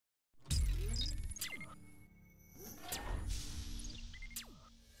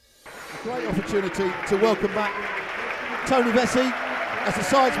Great opportunity to welcome back Tony Vesey as the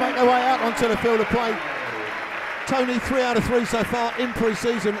sides make their way out onto the field of play. Tony, 3 out of 3 so far in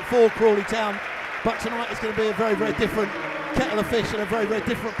pre-season for Crawley Town, but tonight it's going to be a very, very different kettle of fish and a very, very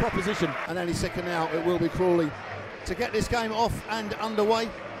different proposition. And any second now it will be Crawley to get this game off and underway.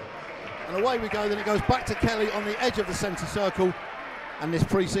 And away we go, then it goes back to Kelly on the edge of the centre circle. And this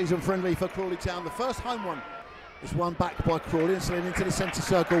pre-season friendly for Crawley Town, the first home one, is won back by Crawley and slid into the centre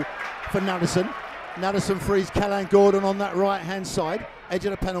circle for Naddison. Naddison frees Callan Gordon on that right hand side, edge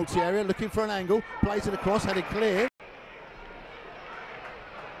of the penalty area, looking for an angle, plays it across, headed clear.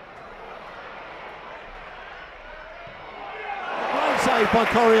 Great save by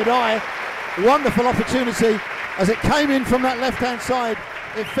Corriadai. Wonderful opportunity as it came in from that left hand side.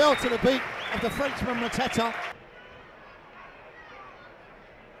 It fell to the beat of the Frenchman Mateta.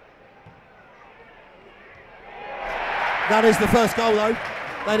 That is the first goal though.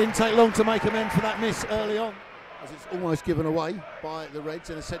 They didn't take long to make amends for that miss early on, as it's almost given away by the Reds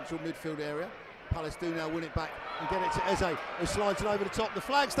in a central midfield area. Palace do now win it back and get it to Eze, who slides it over the top. The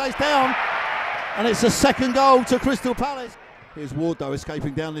flag stays down, and it's a second goal to Crystal Palace. Here's Ward though,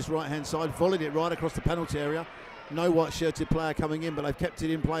 escaping down this right hand side, volleyed it right across the penalty area. No white shirted player coming in, but they've kept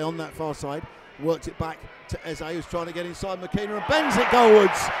it in play on that far side. Worked it back to Eze, who's trying to get inside McKenna and bends it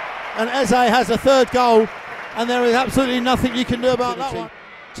goalwards. And Eze has a third goal, and there is absolutely nothing you can do about that one.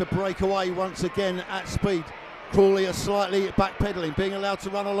 To break away once again at speed. Crawley are slightly backpedaling, being allowed to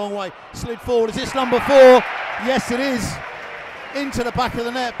run a long way. Slid forward, is this number 4? Yes, it is. Into the back of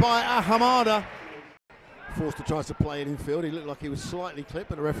the net by Ahamada. Forced to try to play it in field. He looked like he was slightly clipped,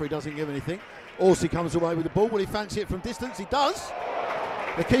 but the referee doesn't give anything. Orsi comes away with the ball. Will he fancy it from distance? He does.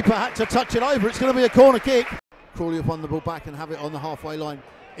 The keeper had to touch it over. It's going to be a corner kick. Crawley have won the ball back and have it on the halfway line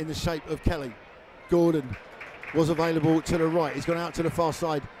in the shape of Kelly. Gordon was available to the right. He's gone out to the far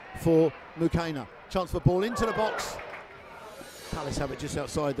side for Mukena. Chance for ball into the box. Palace have it just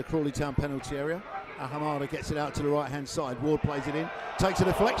outside the Crawley Town penalty area. Ahamada gets it out to the right hand side. Ward plays it in, takes a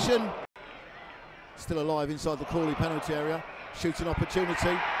deflection. Still alive inside the Crawley penalty area. Shooting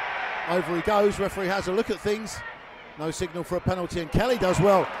opportunity. Over he goes. Referee has a look at things. No signal for a penalty, and Kelly does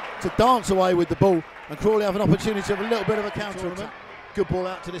well to dance away with the ball. And Crawley have an opportunity of a little bit of a counter attack. Good ball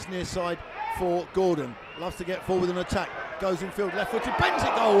out to this near side for Gordon. Loves to get forward with an attack. Goes in field, left footed, bends it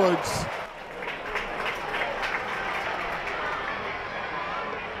goalwards.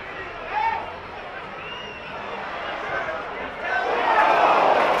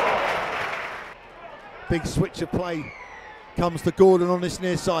 Big switch of play comes to Gordon on this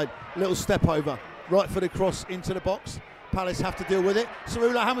near side. Little step over, right footed cross into the box. Palace have to deal with it.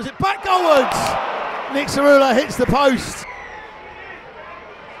 Cerula hammers it back goalwards. Nick Cerula hits the post.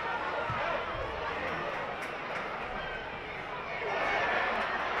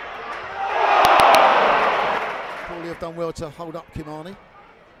 Crawley have done well to hold up Kimani,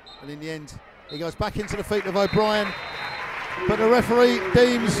 and in the end he goes back into the feet of O'Brien, but the referee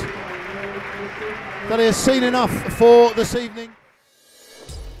deems that he has seen enough for this evening.